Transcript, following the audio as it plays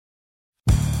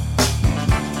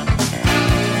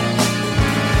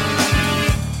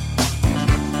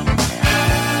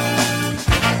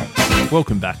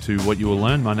Welcome back to What You Will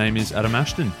Learn. My name is Adam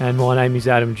Ashton. And my name is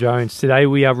Adam Jones. Today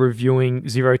we are reviewing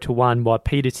 0 to 1 by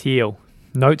Peter Thiel.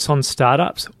 Notes on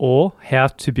startups or how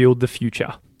to build the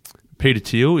future. Peter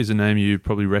Thiel is a name you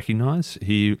probably recognise.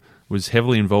 He was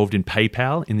heavily involved in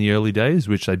PayPal in the early days,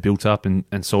 which they built up and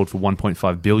sold for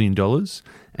 $1.5 billion.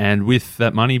 And with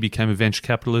that money, became a venture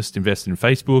capitalist, invested in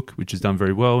Facebook, which has done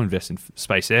very well, invested in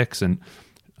SpaceX and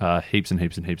heaps and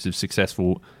heaps of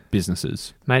successful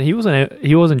businesses. Mate, he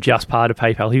wasn't just part of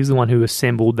PayPal. He was the one who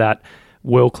assembled that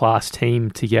world-class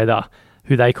team together,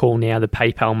 who they call now the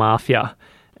PayPal Mafia.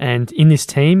 And in this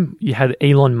team, you had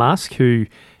Elon Musk, who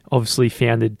obviously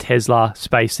founded Tesla,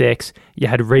 SpaceX. You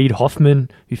had Reid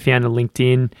Hoffman, who founded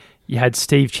LinkedIn. You had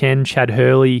Steve Chen, Chad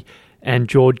Hurley, and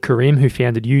George Karim, who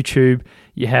founded YouTube.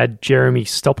 You had Jeremy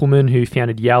Stoppelman, who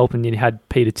founded Yelp, and then you had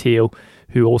Peter Thiel,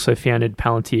 who also founded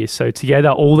Palantir. So together,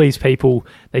 all these people,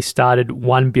 they started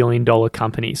 $1 billion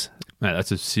companies. Mate,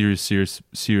 that's a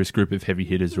serious group of heavy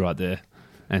hitters right there.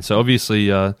 And so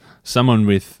obviously, someone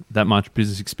with that much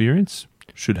business experience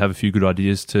should have a few good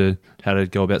ideas to how to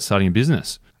go about starting a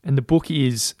business. And the book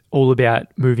is all about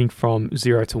moving from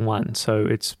 0 to 1. So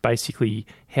it's basically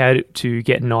how to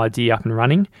get an idea up and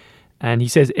running. And he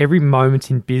says every moment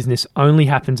in business only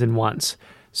happens in once.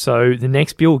 So the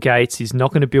next Bill Gates is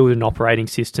not going to build an operating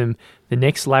system. The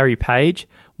next Larry Page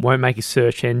won't make a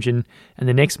search engine. And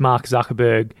the next Mark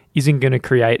Zuckerberg isn't going to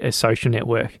create a social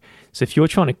network. So if you're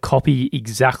trying to copy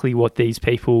exactly what these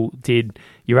people did,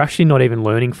 you're actually not even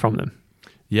learning from them.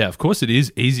 Yeah, of course it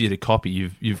is easier to copy.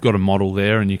 You've got a model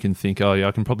there and you can think, oh yeah,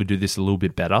 I can probably do this a little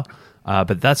bit better.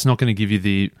 But that's not going to give you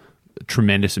the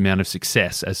tremendous amount of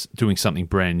success as doing something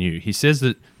brand new. He says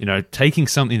that, taking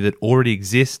something that already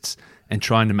exists and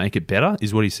trying to make it better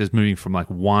is what he says, moving from like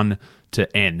 1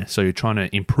 to N. So you're trying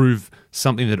to improve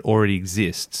something that already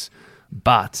exists.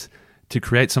 But to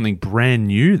create something brand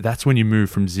new, that's when you move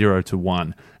from 0 to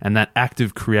 1. And that act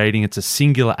of creating, it's a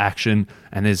singular action,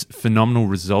 and there's phenomenal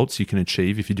results you can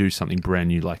achieve if you do something brand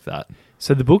new like that.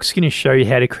 So the book's going to show you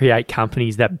how to create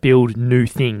companies that build new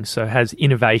things. So it has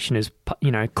innovation as,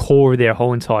 core of their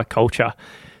whole entire culture.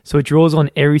 So it draws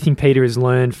on everything Peter has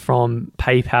learned from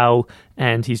PayPal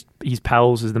and his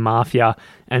pals as the mafia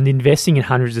and investing in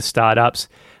hundreds of startups.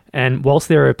 And whilst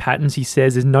there are patterns, he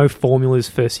says there's no formulas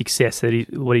for success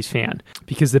what he's found.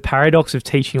 Because the paradox of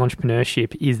teaching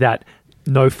entrepreneurship is that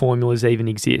no formulas even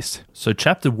exist. So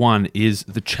chapter 1 is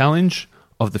the challenge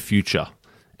of the future.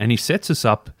 And he sets us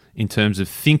up in terms of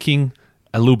thinking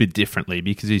a little bit differently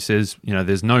because he says,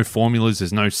 there's no formulas,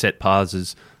 there's no set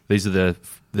paths. These are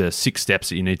the 6 steps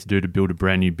that you need to do to build a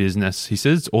brand new business. He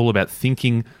says it's all about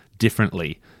thinking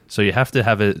differently. So you have to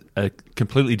have a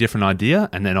completely different idea,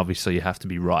 and then obviously you have to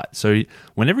be right. So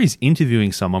whenever he's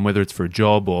interviewing someone, whether it's for a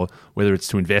job or whether it's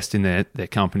to invest in their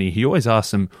company, he always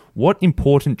asks them, what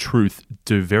important truth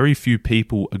do very few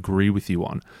people agree with you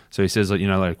on? So he says,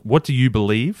 what do you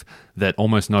believe that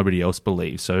almost nobody else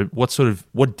believes? So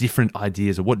what different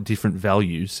ideas or what different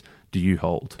values do you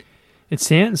hold? It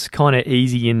sounds kind of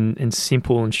easy and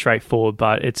simple and straightforward,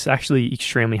 but it's actually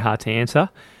extremely hard to answer.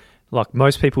 Like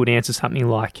most people would answer something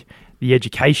like the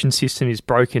education system is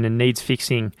broken and needs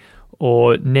fixing,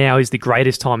 or now is the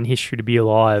greatest time in history to be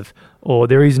alive, or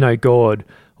there is no God,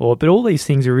 but all these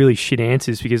things are really shit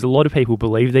answers because a lot of people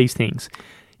believe these things.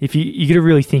 If you got to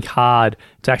really think hard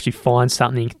to actually find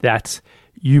something that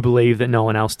you believe that no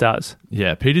one else does.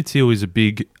 Yeah, Peter Thiel is a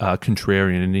big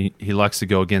contrarian and he likes to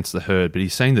go against the herd, but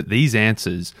he's saying that these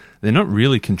answers, they're not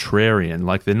really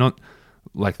contrarian,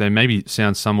 they maybe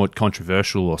sound somewhat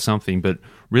controversial or something, but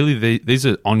really these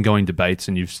are ongoing debates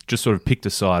and you've just sort of picked a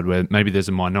side where maybe there's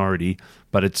a minority,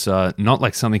 but it's not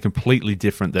like something completely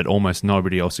different that almost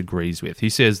nobody else agrees with. He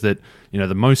says that,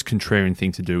 the most contrarian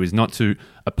thing to do is not to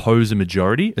oppose a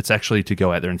majority, it's actually to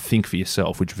go out there and think for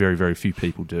yourself, which very, very few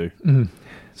people do.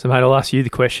 So mate, I'll ask you the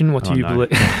question, what do you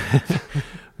believe?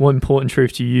 What important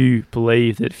truth do you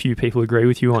believe that few people agree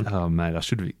with you on? Oh, mate, I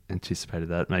should have anticipated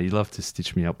that. Mate, you love to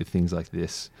stitch me up with things like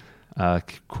this.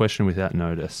 Question without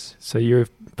notice. So you're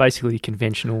basically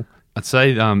conventional. I'd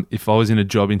say if I was in a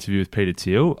job interview with Peter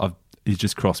Thiel, he's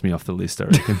just crossed me off the list, I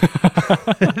reckon.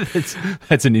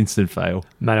 That's an instant fail.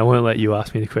 Mate, I won't let you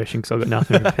ask me the question because I've got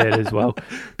nothing prepared as well.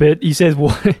 But he says,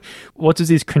 what does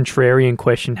this contrarian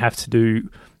question have to do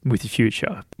with the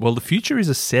future? Well, the future is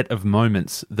a set of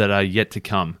moments that are yet to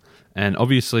come. And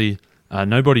obviously,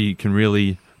 nobody can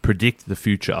really predict the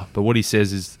future. But what he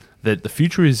says is that the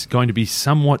future is going to be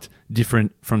somewhat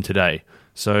different from today.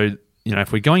 So,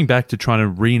 if we're going back to trying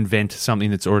to reinvent something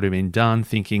that's already been done,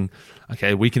 thinking,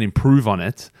 okay, we can improve on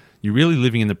it, you're really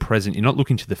living in the present. You're not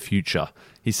looking to the future.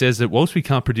 He says that whilst we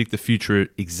can't predict the future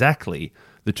exactly,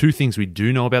 the two things we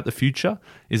do know about the future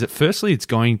is that firstly, it's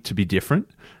going to be different.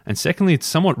 And secondly, it's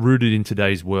somewhat rooted in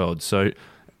today's world. So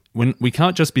when we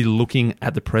can't just be looking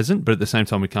at the present, but at the same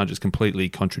time, we can't just completely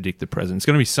contradict the present. It's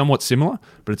going to be somewhat similar,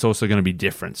 but it's also going to be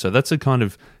different. So that's the kind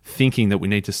of thinking that we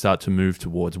need to start to move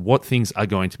towards. What things are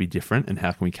going to be different and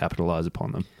how can we capitalize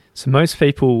upon them? So most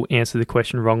people answer the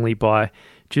question wrongly by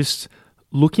just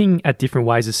looking at different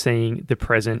ways of seeing the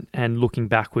present and looking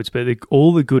backwards. But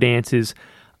all the good answers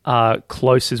are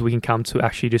close as we can come to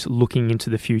actually just looking into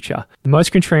the future. The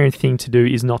most contrarian thing to do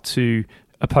is not to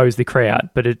oppose the crowd,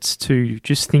 but it's to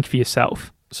just think for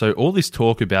yourself. So all this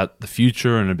talk about the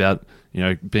future and about,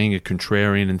 being a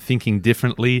contrarian and thinking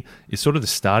differently is sort of the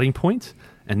starting point.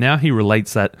 And now he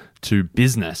relates that to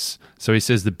business. So he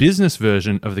says the business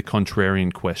version of the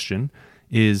contrarian question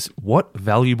is, what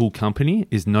valuable company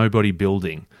is nobody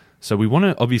building? So we want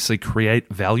to obviously create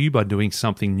value by doing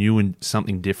something new and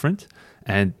something different.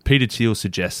 And Peter Thiel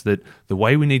suggests that the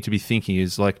way we need to be thinking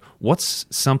is like, what's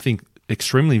something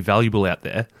extremely valuable out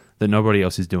there that nobody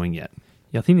else is doing yet?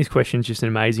 Yeah, I think this question is just an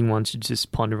amazing one to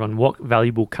just ponder on. What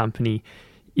valuable company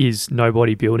is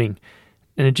nobody building?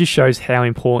 And it just shows how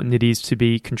important it is to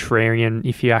be contrarian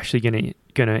if you're actually going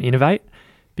to innovate.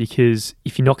 Because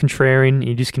if you're not contrarian,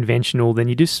 you're just conventional, then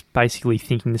you're just basically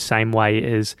thinking the same way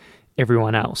as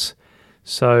everyone else.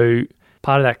 So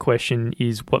part of that question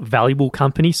is what valuable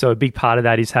company? So a big part of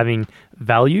that is having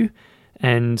value,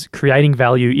 and creating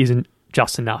value isn't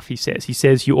just enough, he says. He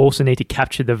says you also need to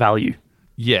capture the value.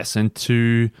 Yes, and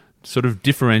to sort of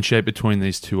differentiate between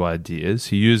these two ideas,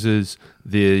 he uses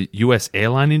the US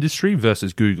airline industry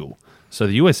versus Google. So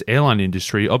the US airline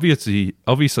industry, obviously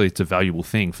it's a valuable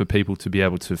thing for people to be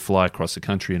able to fly across the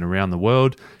country and around the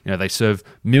world. They serve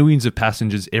millions of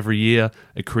passengers every year.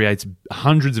 It creates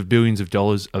hundreds of billions of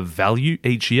dollars of value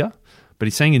each year. But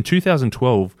he's saying in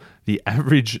 2012, the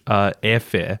average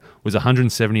airfare was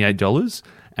 $178,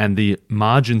 and the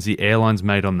margins the airlines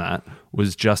made on that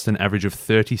was just an average of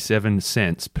 37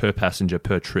 cents per passenger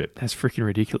per trip. That's freaking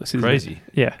ridiculous, isn't Crazy.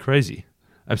 it? Yeah. Crazy.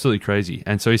 Absolutely crazy.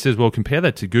 And so he says, well, compare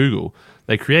that to Google.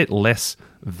 They create less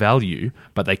value,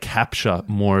 but they capture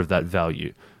more of that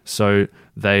value. So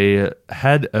they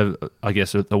had,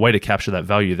 a way to capture that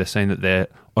value. They're saying that their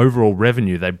overall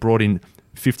revenue, they brought in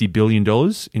 $50 billion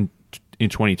in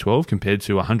 2012 compared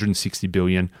to $160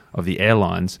 billion of the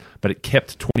airlines, but it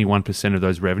kept 21% of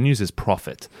those revenues as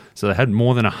profit. So they had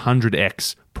more than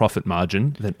 100x profit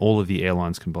margin than all of the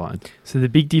airlines combined. So the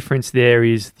big difference there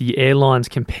is the airlines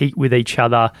compete with each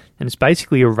other, and it's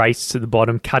basically a race to the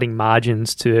bottom, cutting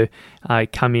margins to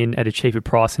come in at a cheaper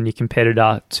price than your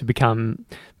competitor to become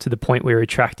to the point where you're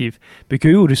attractive. But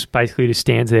Google just basically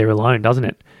stands there alone, doesn't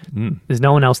it? There's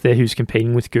no one else there who's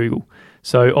competing with Google.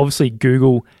 So obviously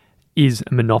Google is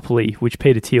a monopoly, which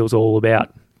Peter Thiel's all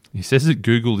about. He says that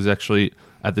Google is actually,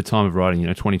 at the time of writing,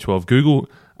 2012, Google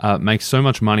makes so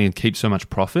much money and keeps so much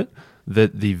profit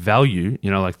that the value,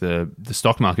 like the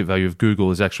stock market value of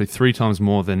Google is actually 3 times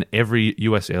more than every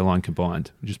US airline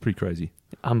combined, which is pretty crazy.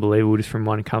 Unbelievable, just from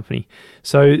one company.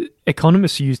 So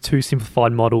economists use 2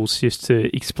 simplified models just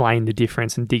to explain the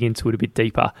difference and dig into it a bit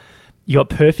deeper. You got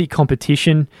perfect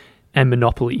competition and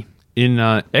monopoly. In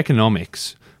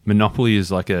economics, monopoly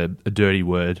is like a dirty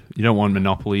word. You don't want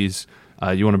monopolies.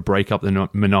 You want to break up the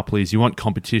monopolies. You want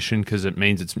competition because it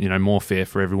means it's more fair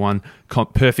for everyone.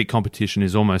 Perfect competition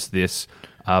is almost this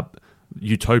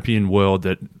utopian world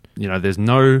that there's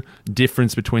no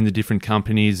difference between the different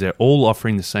companies. They're all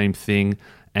offering the same thing,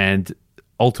 and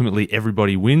ultimately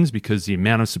everybody wins because the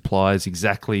amount of suppliers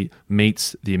exactly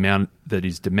meets the amount that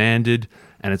is demanded.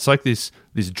 And it's like this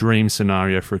dream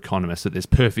scenario for economists that there's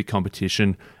perfect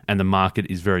competition and the market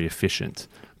is very efficient.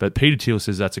 But Peter Thiel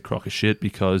says that's a crock of shit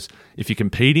because if you're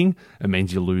competing, it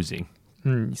means you're losing.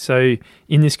 So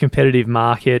in this competitive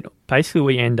market, basically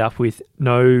we end up with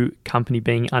no company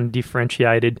being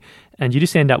undifferentiated, and you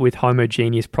just end up with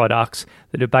homogeneous products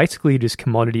that are basically just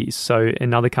commodities. So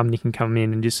another company can come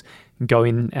in and just go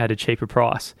in at a cheaper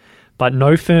price. But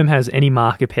no firm has any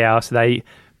market power, so they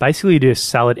basically just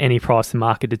sell at any price the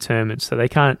market determines. So they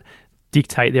can't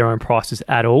dictate their own prices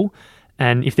at all.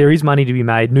 And if there is money to be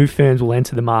made, new firms will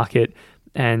enter the market,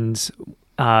 and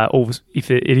if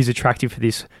it is attractive for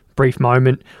this brief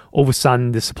moment, all of a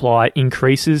sudden the supply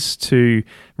increases to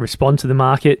respond to the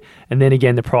market, and then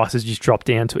again the prices just drop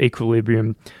down to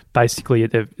equilibrium, basically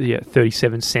at the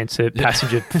 37 cents a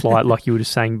passenger flight, like you were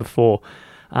just saying before.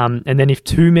 And then if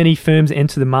too many firms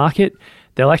enter the market,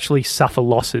 they'll actually suffer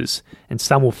losses, and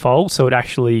some will fold, so it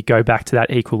actually go back to that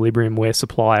equilibrium where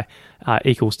supply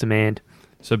equals demand.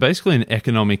 So basically, in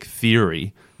economic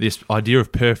theory, this idea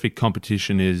of perfect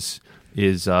competition is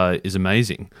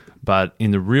amazing. But in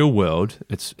the real world,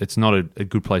 it's not a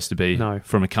good place to be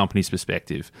from a company's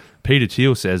perspective. Peter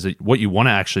Thiel says that what you want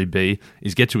to actually be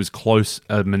is get to as close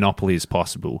a monopoly as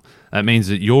possible. That means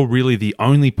that you're really the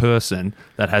only person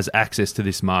that has access to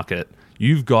this market.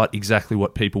 You've got exactly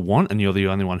what people want, and you're the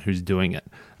only one who's doing it.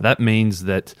 That means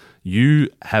that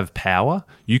you have power.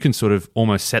 You can sort of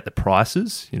almost set the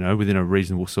prices, within a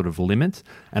reasonable sort of limit.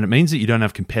 And it means that you don't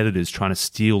have competitors trying to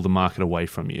steal the market away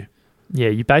from you. Yeah,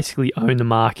 you basically own the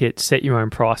market, set your own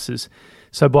prices.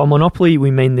 So by monopoly, we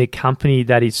mean the company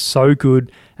that is so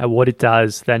good at what it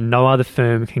does that no other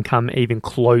firm can come even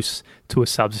close to a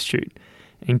substitute.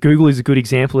 And Google is a good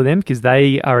example of them because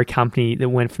they are a company that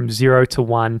went from 0 to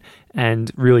 1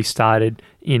 and really started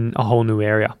in a whole new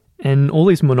area. And all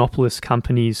these monopolist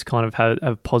companies kind of have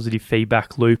a positive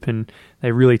feedback loop, and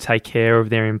they really take care of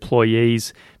their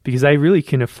employees because they really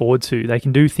can afford to. They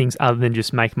can do things other than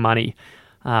just make money.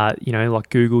 Like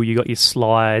Google, you got your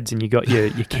slides and you got your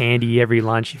candy every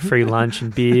lunch, your free lunch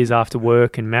and beers after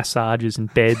work and massages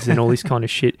and beds and all this kind of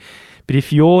shit. But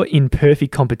if you're in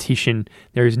perfect competition,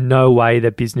 there is no way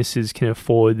that businesses can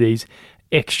afford these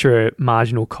extra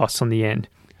marginal costs on the end.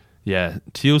 Yeah,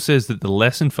 Thiel says that the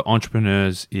lesson for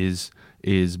entrepreneurs is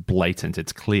blatant.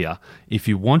 It's clear. If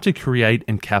you want to create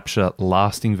and capture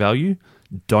lasting value,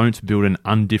 don't build an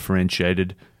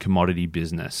undifferentiated commodity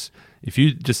business. If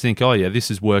you just think, oh yeah, this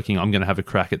is working, I'm going to have a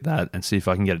crack at that and see if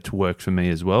I can get it to work for me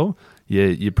as well,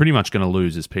 you're pretty much going to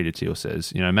lose, as Peter Thiel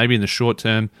says. Maybe in the short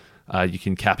term, you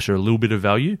can capture a little bit of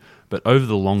value, but over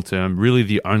the long term, really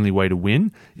the only way to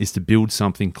win is to build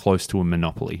something close to a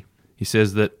monopoly. He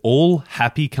says that all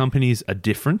happy companies are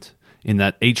different in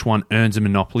that each one earns a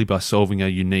monopoly by solving a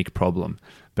unique problem.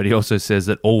 But he also says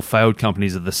that all failed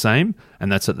companies are the same,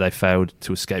 and that's that they failed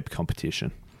to escape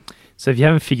competition. So if you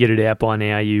haven't figured it out by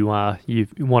now, you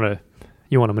want a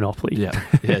monopoly. Yeah,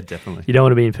 definitely. You don't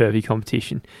want to be in perfect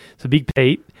competition. So Big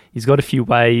Pete, he's got a few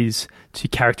ways to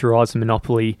characterize a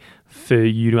monopoly for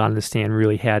you to understand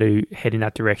really how to head in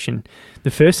that direction.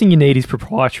 The first thing you need is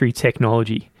proprietary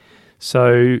technology.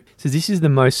 So this is the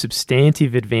most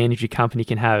substantive advantage a company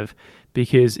can have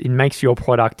because it makes your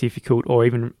product difficult or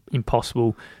even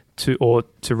impossible to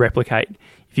replicate.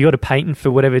 If you got a patent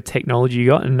for whatever technology you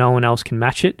got and no one else can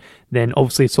match it, then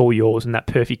obviously it's all yours and that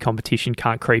perfect competition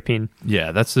can't creep in.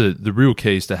 Yeah, that's the real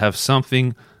key, is to have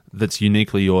something that's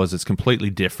uniquely yours, that's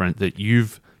completely different, that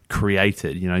you've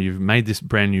created. You've made this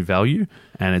brand new value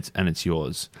and it's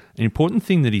yours. An important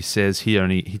thing that he says here,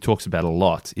 and he talks about a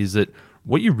lot, is that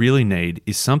what you really need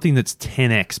is something that's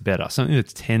 10x better, something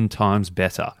that's 10 times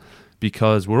better,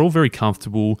 because we're all very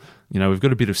comfortable. We've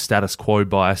got a bit of status quo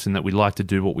bias in that we like to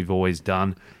do what we've always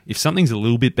done. If something's a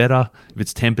little bit better, if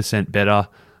it's 10% better,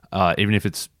 even if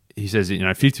it's, he says,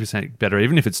 50% better,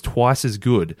 even if it's twice as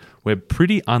good, we're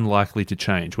pretty unlikely to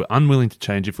change. We're unwilling to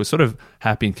change. If we're sort of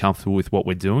happy and comfortable with what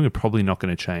we're doing, we're probably not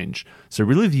going to change. So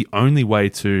really the only way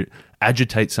to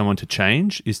agitate someone to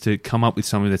change is to come up with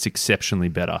something that's exceptionally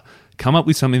better. Come up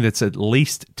with something that's at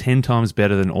least 10 times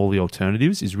better than all the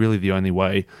alternatives is really the only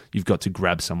way you've got to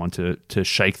grab someone to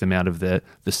shake them out of the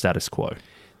status quo.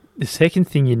 The second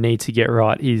thing you need to get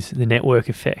right is the network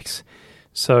effects.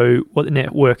 So what the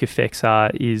network effects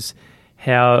are is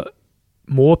how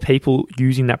more people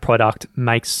using that product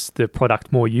makes the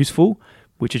product more useful,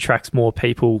 which attracts more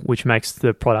people, which makes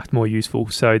the product more useful.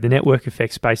 So the network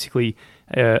effects basically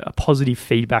a positive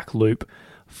feedback loop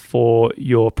for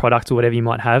your product or whatever you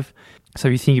might have. So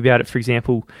if you think about it, for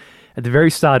example, at the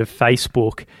very start of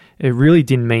Facebook, it really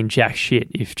didn't mean jack shit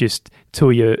if just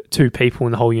two people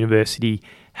in the whole university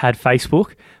had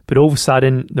Facebook. But all of a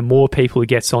sudden, the more people it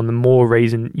gets on, the more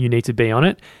reason you need to be on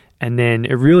it. And then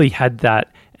it really had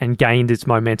that and gained its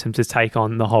momentum to take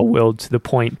on the whole world to the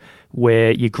point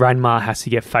where your grandma has to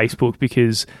get Facebook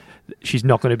because she's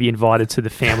not going to be invited to the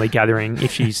family gathering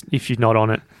if she's not on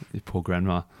it. Your poor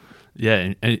grandma.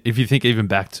 Yeah, and if you think even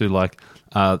back to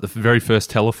the very first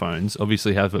telephones,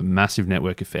 obviously have a massive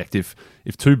network effect. If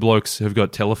two blokes have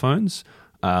got telephones,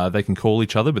 they can call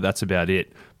each other, but that's about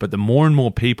it. But the more and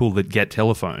more people that get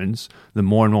telephones, the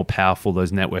more and more powerful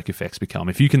those network effects become.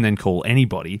 If you can then call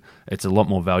anybody, it's a lot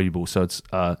more valuable. So it's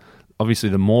obviously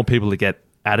the more people that get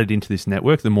added into this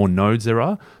network, the more nodes there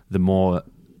are, the more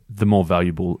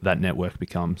valuable that network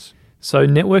becomes. So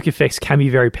network effects can be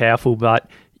very powerful, but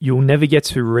you'll never get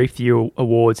to reap the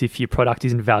awards if your product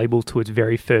isn't valuable to its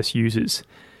very first users.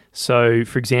 So,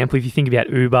 for example, if you think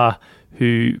about Uber,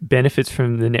 who benefits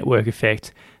from the network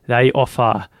effect, they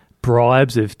offer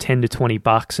bribes of $10 to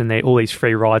 $20 and all these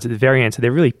free rides at the very end. So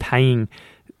they're really paying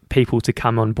people to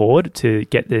come on board to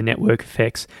get the network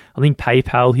effects. I think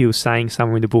PayPal, he was saying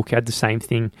somewhere in the book, had the same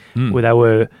thing where they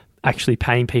were actually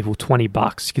paying people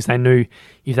 $20 because they knew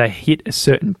if they hit a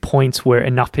certain point where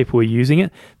enough people were using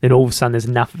it, then all of a sudden there's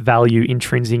enough value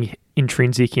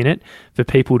intrinsic in it for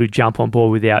people to jump on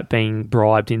board without being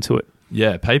bribed into it.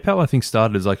 Yeah, PayPal I think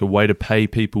started as like a way to pay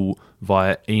people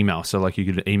via email. So like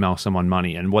you could email someone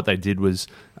money, and what they did was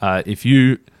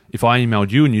if I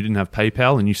emailed you and you didn't have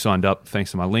PayPal and you signed up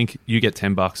thanks to my link, you get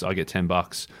 $10, I get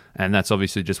 $10, and that's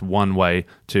obviously just one way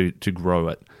to grow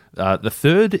it. The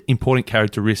third important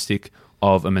characteristic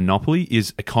of a monopoly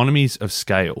is economies of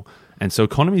scale. And so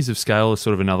economies of scale is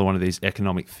sort of another one of these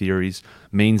economic theories,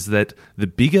 means that the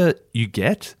bigger you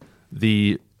get,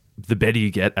 the better you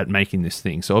get at making this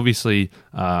thing. So obviously,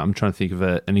 I'm trying to think of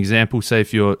an example. Say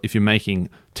if you're making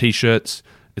T-shirts,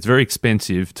 it's very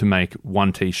expensive to make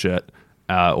one T-shirt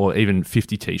or even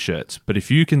 50 T-shirts. But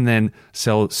if you can then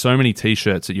sell so many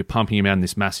T-shirts that you're pumping them out in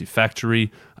this massive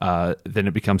factory, then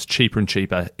it becomes cheaper and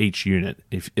cheaper each unit.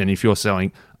 If you're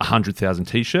selling 100,000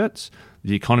 T-shirts,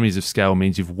 the economies of scale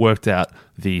means you've worked out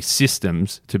the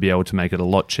systems to be able to make it a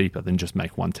lot cheaper than just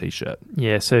make one T-shirt.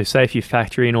 Yeah, so say if your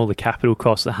factory and all the capital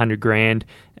costs $100,000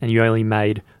 and you only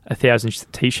made 1,000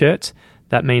 T-shirts,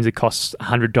 that means it costs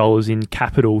 $100 in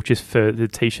capital just for the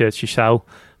T-shirts you sell.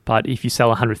 But if you sell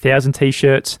 100,000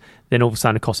 T-shirts, then all of a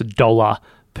sudden it costs $1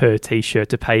 per T-shirt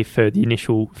to pay for the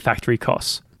initial factory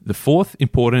costs. The fourth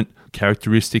important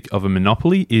characteristic of a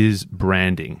monopoly is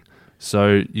branding.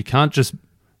 So you can't just...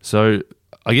 So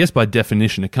I guess by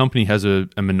definition, a company has a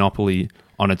monopoly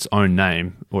on its own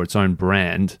name or its own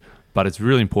brand, but it's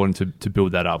really important to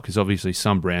build that up because obviously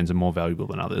some brands are more valuable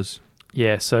than others.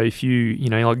 Yeah, so if you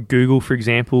like Google, for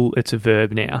example, it's a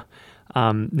verb now.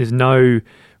 There's no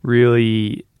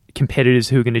really competitors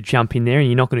who are going to jump in there, and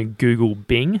you're not going to Google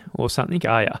Bing or something,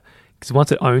 are you? Because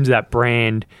once it owns that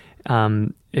brand,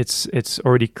 it's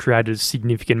already created a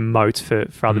significant moat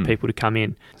for other people to come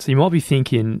in. So you might be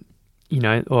thinking,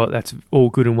 that's all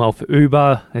good and well for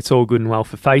Uber, it's all good and well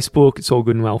for Facebook, it's all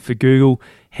good and well for Google.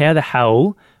 How the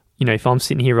hell, if I'm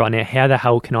sitting here right now, how the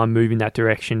hell can I move in that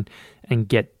direction and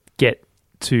get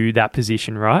to that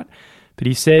position, right? But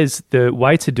he says the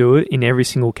way to do it in every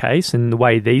single case, and the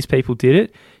way these people did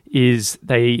it, is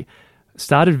they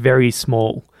started very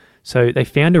small. So they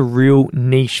found a real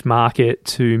niche market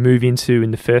to move into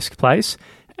in the first place,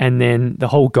 and then the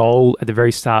whole goal at the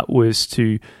very start was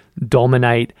to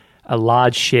dominate a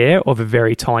large share of a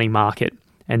very tiny market.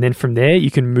 And then from there,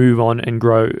 you can move on and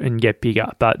grow and get bigger.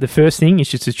 But the first thing is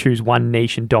just to choose one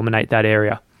niche and dominate that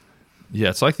area. Yeah,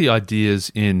 it's like the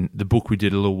ideas in the book we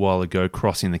did a little while ago,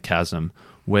 Crossing the Chasm,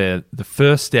 where the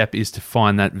first step is to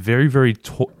find that very, very,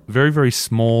 very, very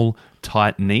small,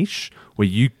 tight niche where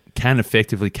you can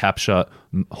effectively capture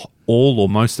all or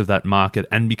most of that market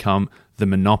and become the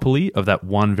monopoly of that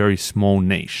one very small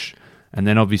niche. And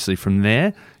then obviously from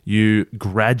there, you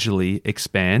gradually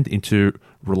expand into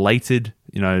related,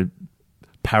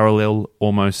 parallel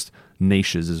almost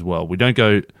niches as well. We don't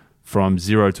go from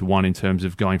 0 to 1 in terms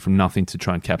of going from nothing to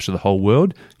try and capture the whole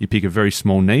world. You pick a very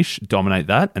small niche, dominate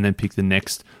that, and then pick the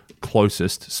next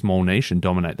closest small niche and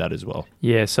dominate that as well.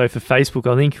 Yeah, so for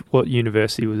Facebook, I think what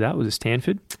university was that? Was it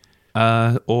Stanford?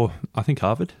 Or I think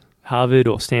Harvard. Harvard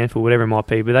or Stanford, whatever it might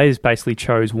be. But they just basically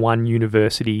chose one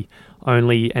university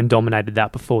only and dominated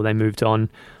that before they moved on.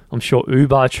 I'm sure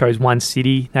Uber chose one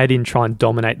city. They didn't try and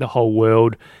dominate the whole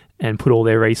world and put all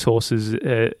their resources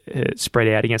spread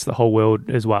out against the whole world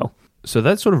as well. So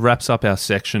that sort of wraps up our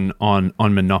section on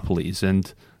monopolies.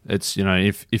 And it's,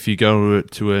 if you go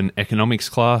to an economics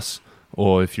class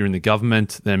or if you're in the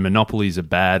government, then monopolies are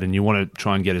bad and you want to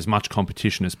try and get as much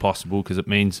competition as possible because it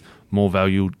means more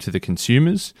value to the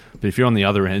consumers. But if you're on the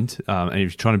other end and if you're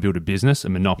trying to build a business, a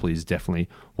monopoly is definitely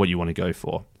what you want to go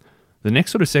for. The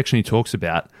next sort of section he talks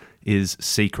about is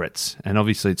secrets. And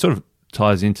obviously it sort of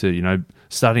ties into,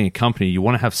 starting a company. You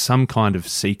want to have some kind of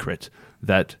secret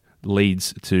that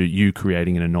leads to you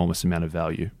creating an enormous amount of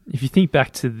value. If you think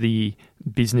back to the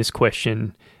business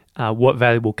question, what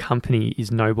valuable company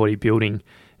is nobody building?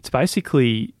 It's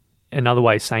basically another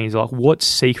way of saying is like, what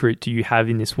secret do you have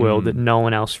in this world that no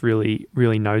one else really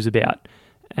knows about?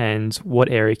 And what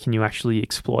area can you actually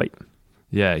exploit?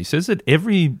 Yeah, he says that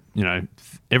every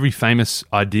famous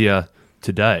idea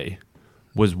today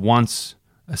was once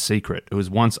a secret. It was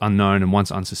once unknown and once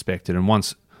unsuspected, and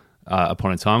once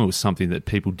upon a time it was something that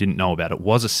people didn't know about. It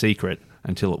was a secret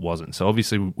until it wasn't. So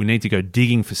obviously we need to go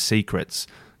digging for secrets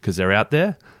because they're out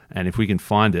there, and if we can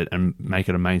find it and make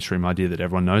it a mainstream idea that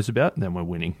everyone knows about, then we're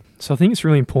winning. So I think it's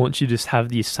really important to just have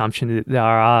the assumption that there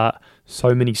are so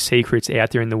many secrets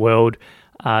out there in the world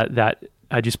that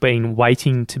are just being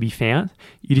waiting to be found.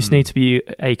 You just need to be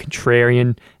a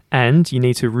contrarian, and you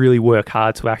need to really work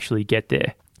hard to actually get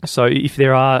there. So if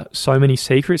there are so many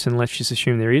secrets, and let's just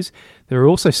assume there are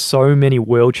also so many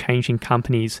world-changing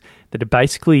companies that are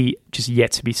basically just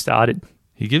yet to be started.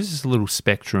 He gives us a little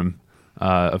spectrum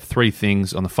of three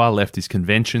things. On the far left is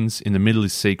conventions, in the middle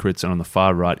is secrets, and on the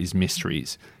far right is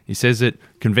mysteries. He says that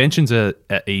conventions are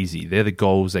easy. They're the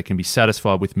goals that can be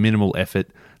satisfied with minimal effort.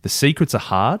 The secrets are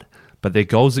hard, but they're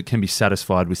goals that can be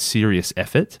satisfied with serious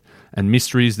effort. And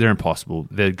mysteries, they're impossible.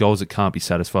 They're goals that can't be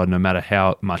satisfied no matter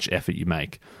how much effort you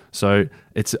make. So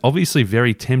it's obviously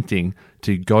very tempting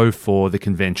to go for the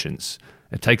conventions.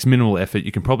 It takes minimal effort.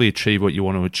 You can probably achieve what you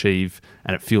want to achieve,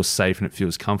 and it feels safe and it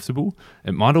feels comfortable.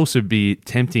 It might also be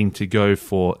tempting to go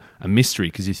for a mystery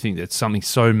because you think that's something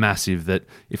so massive that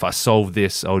if I solve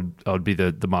this, I would be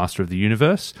the master of the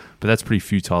universe. But that's pretty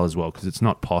futile as well because it's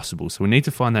not possible. So we need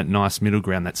to find that nice middle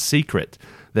ground, that secret,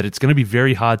 that it's going to be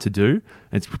very hard to do.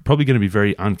 And it's probably going to be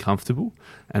very uncomfortable,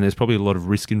 and there's probably a lot of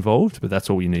risk involved, but that's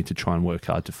all we need to try and work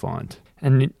hard to find.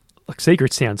 And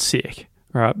secrets sound sick,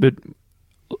 right? But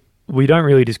we don't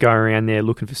really just go around there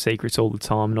looking for secrets all the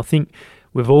time. And I think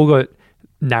we've all got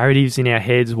narratives in our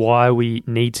heads why we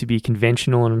need to be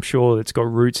conventional, and I'm sure it's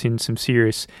got roots in some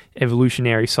serious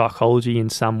evolutionary psychology in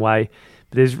some way.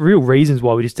 But there's real reasons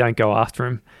why we just don't go after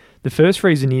them. The first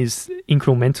reason is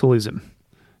incrementalism.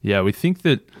 Yeah, we think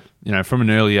that, from an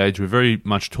early age, we're very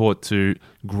much taught to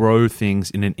grow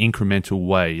things in an incremental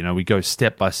way. We go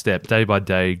step by step, day by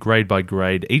day, grade by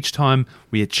grade. Each time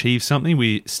we achieve something,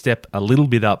 we step a little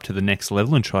bit up to the next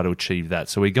level and try to achieve that.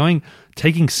 So we're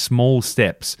taking small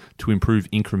steps to improve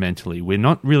incrementally. We're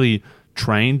not really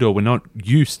trained, or we're not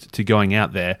used to going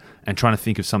out there and trying to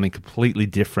think of something completely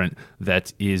different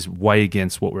that is way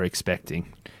against what we're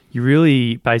expecting. You're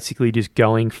really basically just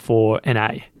going for an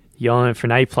A. You're going for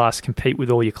an A+, compete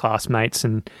with all your classmates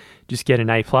and just get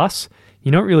an A+.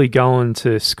 You're not really going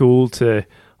to school to,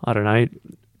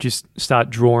 just start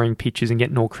drawing pictures and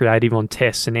getting all creative on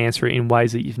tests and answer it in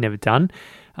ways that you've never done.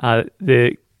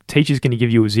 The teacher's going to give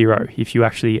you a 0 if you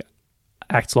actually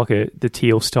act like the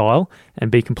Teal style and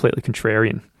be completely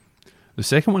contrarian. The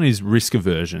second one is risk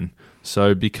aversion.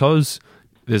 So because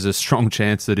there's a strong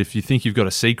chance that if you think you've got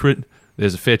a secret,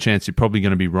 there's a fair chance you're probably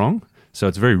going to be wrong. So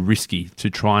it's very risky to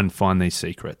try and find these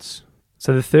secrets.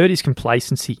 So the third is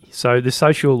complacency. So the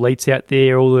social elites out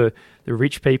there, all the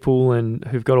rich people and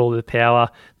who've got all the power,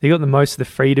 they got the most of the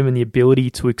freedom and the ability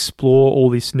to explore all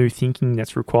this new thinking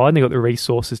that's required. And they got the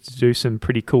resources to do some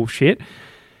pretty cool shit.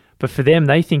 But for them,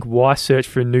 they think, why search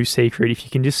for a new secret if you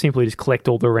can just simply collect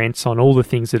all the rents on all the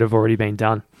things that have already been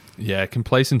done? Yeah,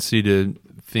 complacency to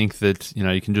think that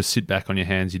you can just sit back on your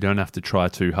hands, you don't have to try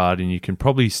too hard, and you can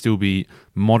probably still be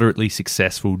moderately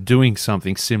successful doing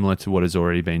something similar to what has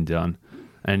already been done.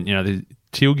 And the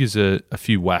Teal gives a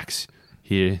few whacks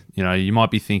here. You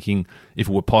might be thinking, if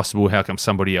it were possible, how come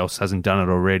somebody else hasn't done it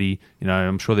already?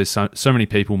 I'm sure there's so many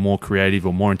people more creative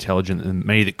or more intelligent than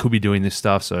me that could be doing this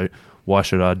stuff, so why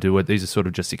should I do it? These are sort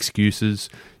of just excuses.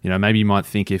 Maybe you might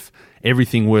think if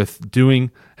everything worth doing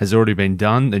has already been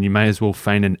done, then you may as well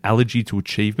feign an allergy to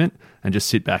achievement and just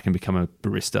sit back and become a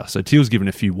barista. So Teal's given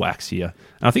a few whacks here.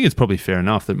 And I think it's probably fair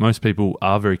enough that most people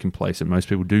are very complacent. Most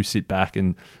people do sit back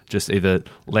and just either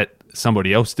let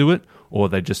somebody else do it, or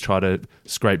they just try to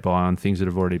scrape by on things that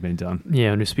have already been done.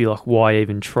 Yeah, and just be like, why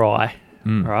even try?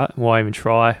 Right? Why even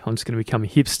try? I'm just going to become a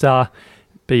hipster,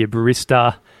 be a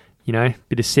barista,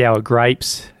 bit of sour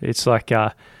grapes. It's like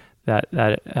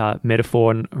that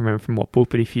metaphor, and I remember from what book,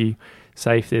 but if you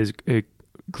say if there's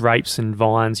grapes and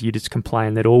vines, you just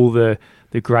complain that all the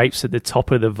grapes at the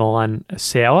top of the vine are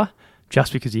sour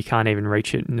just because you can't even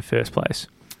reach it in the first place.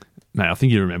 Mate, I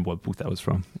think you remember what book that was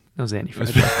from. That was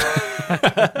Anti-Fragile.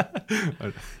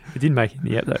 It didn't make it in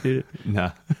the app though, did it?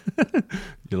 Nah.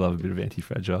 You love a bit of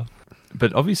Anti-Fragile.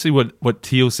 But obviously what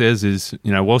Teal says is,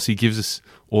 whilst he gives us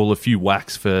all a few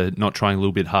whacks for not trying a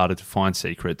little bit harder to find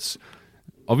secrets,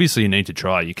 obviously you need to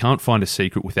try. You can't find a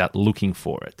secret without looking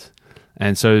for it.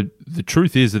 And so the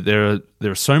truth is that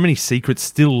there are so many secrets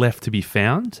still left to be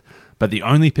found, but the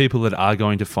only people that are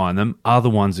going to find them are the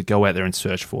ones that go out there and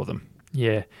search for them.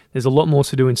 Yeah, there's a lot more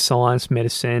to do in science,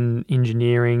 medicine,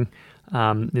 engineering.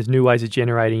 There's new ways of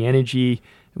generating energy.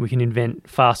 We can invent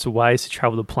faster ways to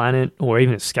travel the planet or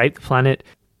even escape the planet.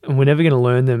 And we're never going to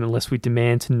learn them unless we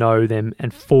demand to know them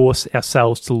and force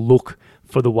ourselves to look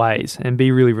for the ways and be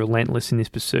really relentless in this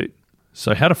pursuit.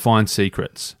 So how to find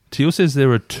secrets? Teal says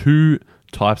there are 2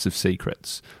 types of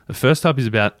secrets. The first type is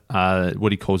about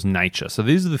what he calls nature. So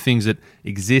these are the things that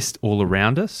exist all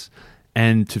around us.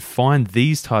 And to find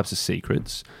these types of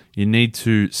secrets, you need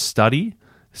to study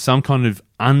some kind of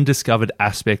undiscovered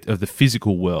aspect of the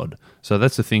physical world. So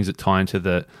that's the things that tie into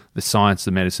the science,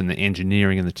 the medicine, the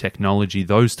engineering, and the technology,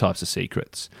 those types of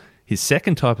secrets. His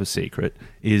second type of secret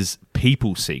is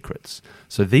people secrets.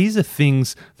 So these are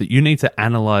things that you need to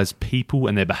analyze people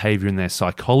and their behavior and their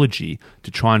psychology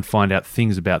to try and find out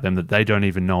things about them that they don't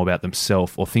even know about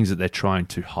themselves, or things that they're trying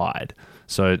to hide.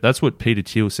 So that's what Peter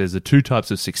Thiel says. The two types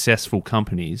of successful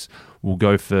companies will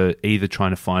go for either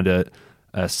trying to find a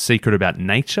secret about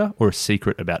nature or a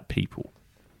secret about people.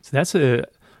 So that's a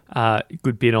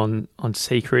good bit on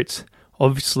secrets.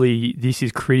 Obviously, this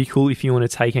is critical if you want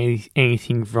to take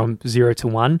anything from 0 to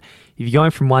 1. If you're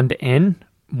going from 1 to N,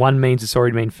 1 means it's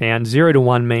already been found. 0 to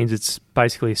 1 means it's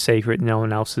basically a secret no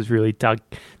one else has really dug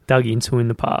into in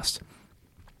the past.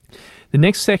 The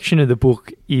next section of the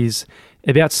book is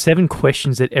about 7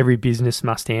 questions that every business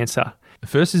must answer. The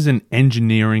first is an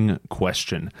engineering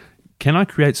question. Can I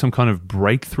create some kind of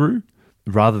breakthrough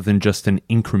rather than just an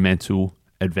incremental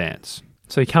advance?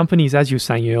 So companies, as you were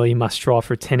saying earlier, must strive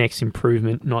for a 10x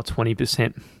improvement, not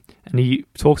 20%. And he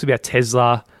talks about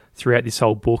Tesla throughout this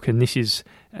whole book, and this is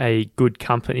a good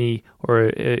company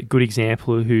or a good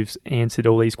example of who's answered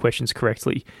all these questions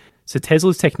correctly. So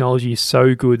Tesla's technology is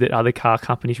so good that other car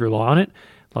companies rely on it,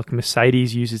 like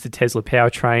Mercedes uses the Tesla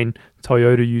powertrain,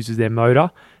 Toyota uses their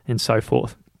motor, and so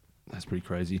forth. That's pretty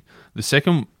crazy. The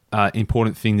second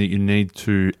important thing that you need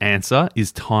to answer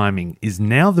is timing. Is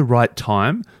now the right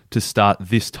time to start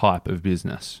this type of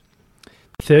business?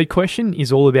 Third question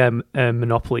is all about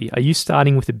monopoly. Are you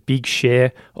starting with a big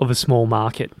share of a small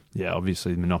market? Yeah,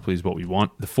 obviously monopoly is what we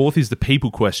want. The fourth is the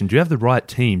people question. Do you have the right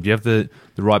team? Do you have the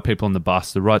right people on the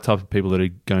bus, the right type of people that are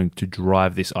going to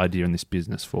drive this idea and this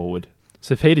business forward?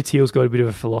 So Peter Thiel's got a bit of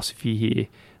a philosophy here.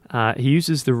 He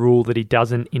uses the rule that he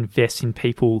doesn't invest in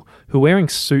people who are wearing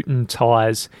suit and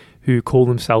ties who call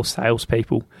themselves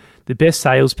salespeople. The best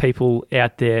salespeople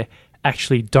out there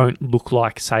actually don't look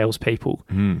like salespeople.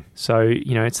 So,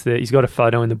 he's got a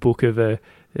photo in the book of a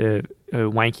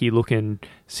wanky-looking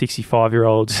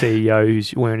 65-year-old CEO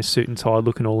who's wearing a suit and tie,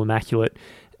 looking all immaculate,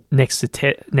 next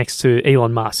to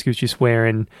Elon Musk, who's just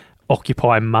wearing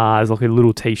Occupy Mars, like a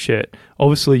little T-shirt.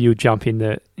 Obviously, you'll jump in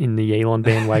the Elon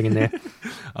bandwagon there.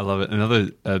 I love it.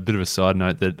 Another bit of a side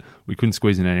note that we couldn't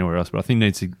squeeze in anywhere else, but I think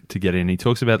needs to get in. He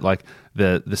talks about like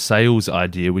the sales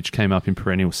idea, which came up in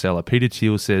Perennial Seller. Peter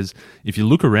Thiel says, if you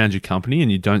look around your company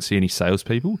and you don't see any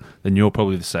salespeople, then you're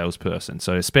probably the salesperson.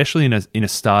 So especially in a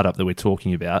startup that we're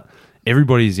talking about,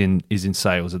 everybody is in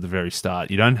sales at the very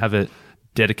start. You don't have a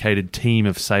dedicated team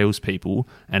of salespeople,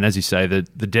 and as you say, the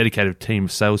dedicated team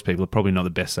of salespeople are probably not the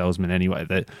best salesmen anyway.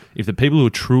 That if the people who are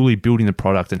truly building the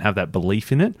product and have that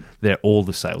belief in it, they're all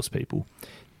the salespeople.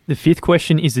 The fifth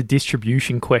question is the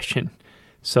distribution question.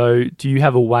 So, do you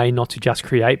have a way not to just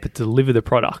create but deliver the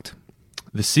product?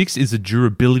 The sixth is a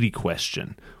durability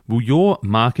question. Will your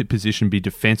market position be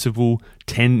defensible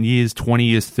 10 years, 20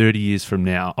 years, 30 years from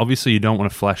now? Obviously, you don't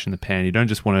want to flash in the pan. You don't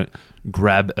just want to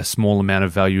grab a small amount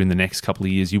of value in the next couple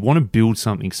of years. You want to build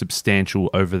something substantial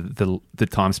over the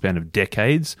time span of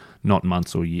decades, not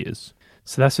months or years.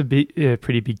 So that's a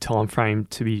pretty big time frame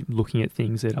to be looking at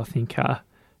things that I think,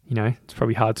 it's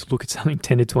probably hard to look at something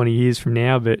 10 to 20 years from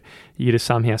now, but you got to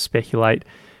somehow speculate.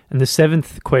 And the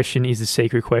seventh question is the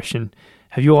secret question.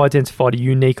 Have you identified a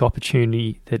unique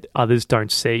opportunity that others don't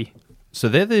see? So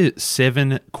they're the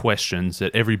 7 questions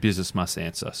that every business must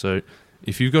answer. So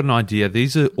if you've got an idea,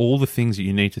 these are all the things that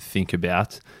you need to think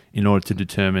about in order to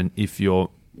determine if you're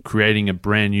creating a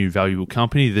brand new valuable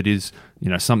company that is,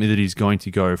 something that is going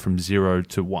to go from 0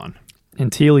 to 1.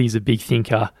 And Thiel is a big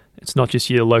thinker. It's not just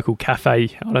your local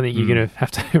cafe. I don't think you're going to have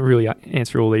to really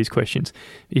answer all these questions.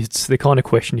 It's the kind of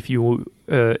question if you're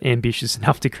ambitious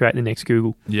enough to create the next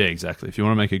Google. Yeah, exactly. If you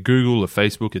want to make a Google, a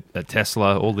Facebook, a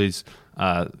Tesla, all these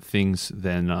things,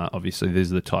 then obviously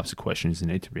these are the types of questions you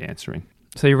need to be answering.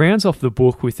 So he rounds off the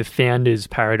book with the founder's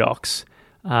paradox.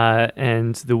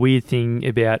 And the weird thing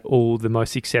about all the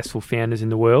most successful founders in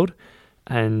the world,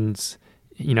 and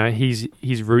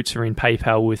his roots are in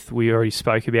PayPal. We already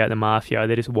spoke about the mafia.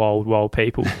 They're just wild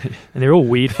people, and they're all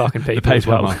weird fucking people. The PayPal as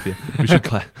well. Mafia. We should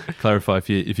clarify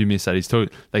if you missed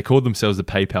that. They called themselves the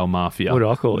PayPal Mafia. What do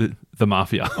I call it? The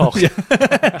Mafia. Oh,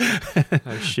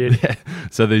 oh shit! Yeah.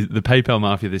 So the PayPal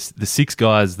Mafia. The 6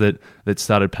 guys that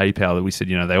started PayPal. That we said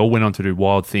they all went on to do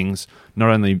wild things. Not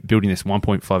only building this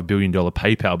 $1.5 billion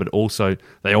PayPal, but also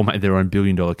they all made their own $1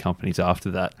 billion companies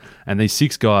after that. And these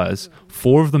 6 guys,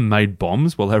 4 of them made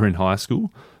bombs while they were in high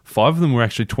school. 5 of them were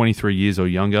actually 23 years or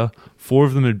younger. 4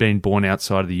 of them had been born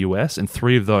outside of the US, and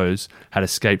 3 of those had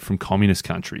escaped from communist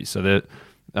countries. So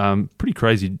Pretty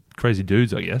crazy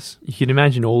dudes, I guess. You can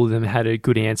imagine all of them had a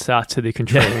good answer to the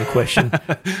contrarian question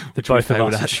that both of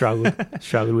us have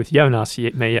struggled with. You haven't asked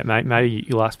me yet, mate. Maybe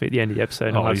you'll ask me at the end of the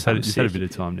episode. You've had a bit of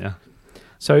time now.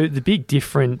 So the big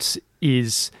difference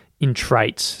is in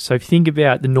traits. So if you think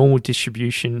about the normal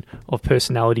distribution of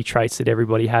personality traits that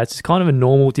everybody has, it's kind of a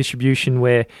normal distribution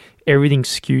where everything's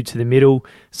skewed to the middle.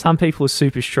 Some people are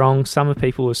super strong, some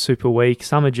people are super weak,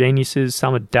 some are geniuses,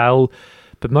 some are dull,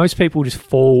 but most people just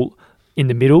fall in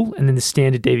the middle, and then the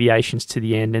standard deviations to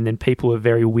the end, and then people are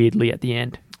very weirdly at the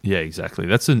end. Yeah, exactly.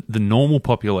 That's the normal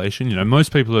population.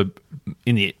 Most people are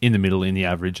in the middle, in the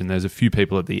average, and there's a few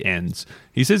people at the ends.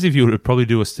 He says if you were to probably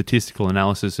do a statistical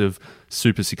analysis of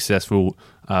super successful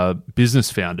business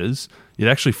founders, you'd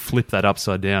actually flip that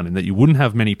upside down, in that you wouldn't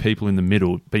have many people in the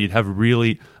middle, but you'd have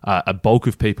really a bulk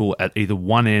of people at either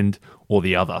one end or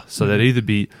the other. So they'd either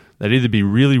be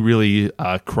really, really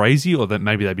crazy, or that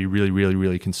maybe they'd be really, really,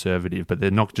 really conservative, but they're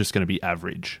not just going to be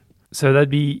average. So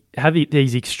they'd have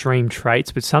these extreme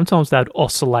traits, but sometimes they'd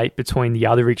oscillate between the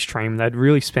other extreme. They'd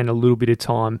really spend a little bit of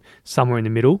time somewhere in the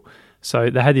middle. So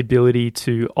they had the ability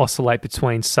to oscillate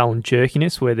between sullen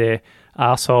jerkiness, where they're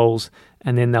arseholes,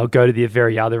 and then they'll go to the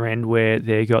very other end where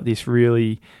they've got this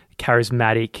really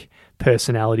charismatic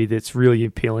personality that's really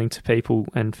appealing to people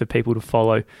and for people to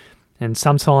follow. And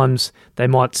sometimes they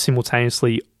might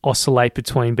simultaneously oscillate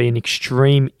between being an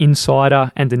extreme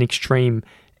insider and an extreme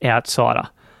outsider.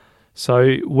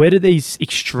 So where do these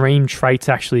extreme traits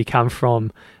actually come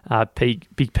from?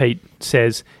 Big Pete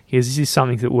says, this is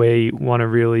something that we want to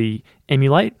really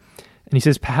emulate. And he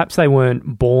says perhaps they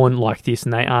weren't born like this,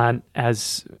 and they aren't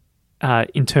as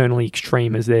internally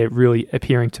extreme as they're really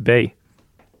appearing to be.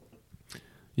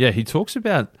 Yeah, he talks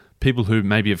about people who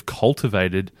maybe have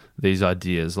cultivated these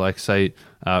ideas, like, say,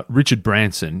 Richard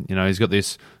Branson. He's got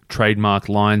this trademark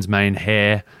lion's mane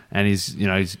hair, and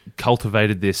he's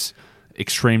cultivated this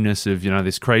extremeness of,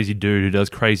 this crazy dude who does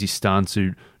crazy stunts,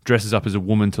 who dresses up as a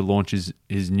woman to launch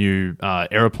his new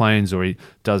aeroplanes, or he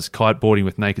does kiteboarding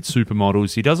with naked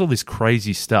supermodels. He does all this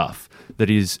crazy stuff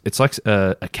it's like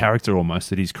a character almost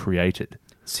that he's created.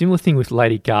 Similar thing with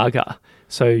Lady Gaga.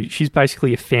 So she's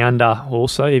basically a founder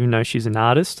also, even though she's an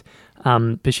artist,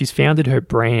 but she's founded her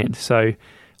brand. So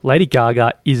Lady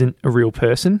Gaga isn't a real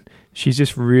person. She's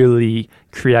just really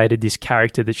created this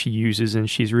character that she uses, and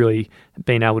she's really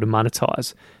been able to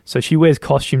monetize. So she wears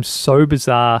costumes so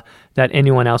bizarre that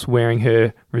anyone else wearing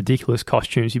her ridiculous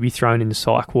costumes, you'd be thrown in the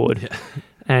psych ward. Yeah.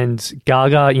 And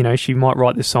Gaga, she might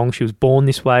write the song, she was born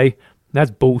this way.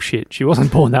 That's bullshit. She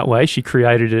wasn't born that way. She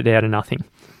created it out of nothing.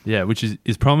 Yeah, which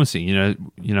is promising.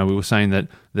 We were saying that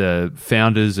the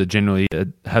founders are generally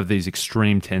have these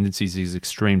extreme tendencies, these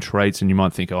extreme traits, and you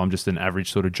might think, I'm just an average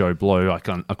sort of Joe Blow. I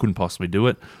couldn't possibly do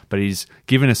it. But he's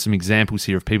given us some examples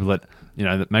here of people that,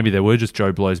 that maybe they were just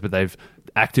Joe Blows, but they've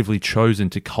actively chosen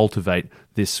to cultivate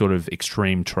this sort of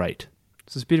extreme trait.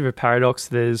 So it's a bit of a paradox.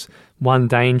 There's one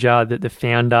danger that the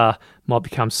founder might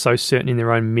become so certain in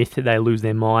their own myth that they lose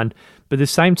their mind. But at the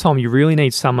same time, you really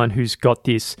need someone who's got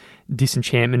this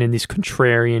disenchantment and this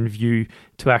contrarian view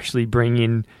to actually bring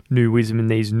in new wisdom and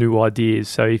these new ideas.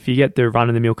 So if you get the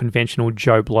run-of-the-mill conventional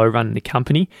Joe Blow running the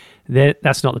company,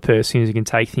 that's not the person who can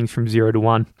take things from 0 to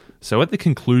 1. So at the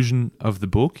conclusion of the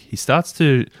book, he starts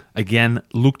to, again,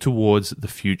 look towards the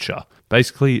future.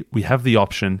 Basically, we have the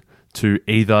option to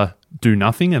either do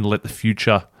nothing and let the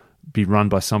future be run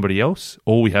by somebody else,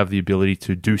 or we have the ability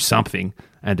to do something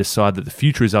and decide that the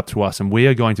future is up to us, and we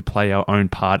are going to play our own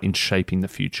part in shaping the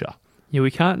future. Yeah, we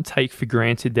can't take for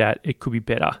granted that it could be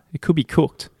better. It could be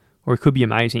cooked, or it could be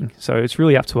amazing. So it's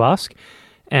really up to us.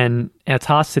 And our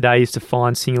task today is to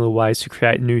find singular ways to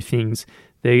create new things.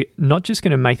 They're not just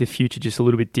going to make the future just a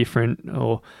little bit different,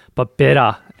 but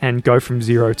better, and go from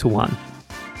 0 to 1.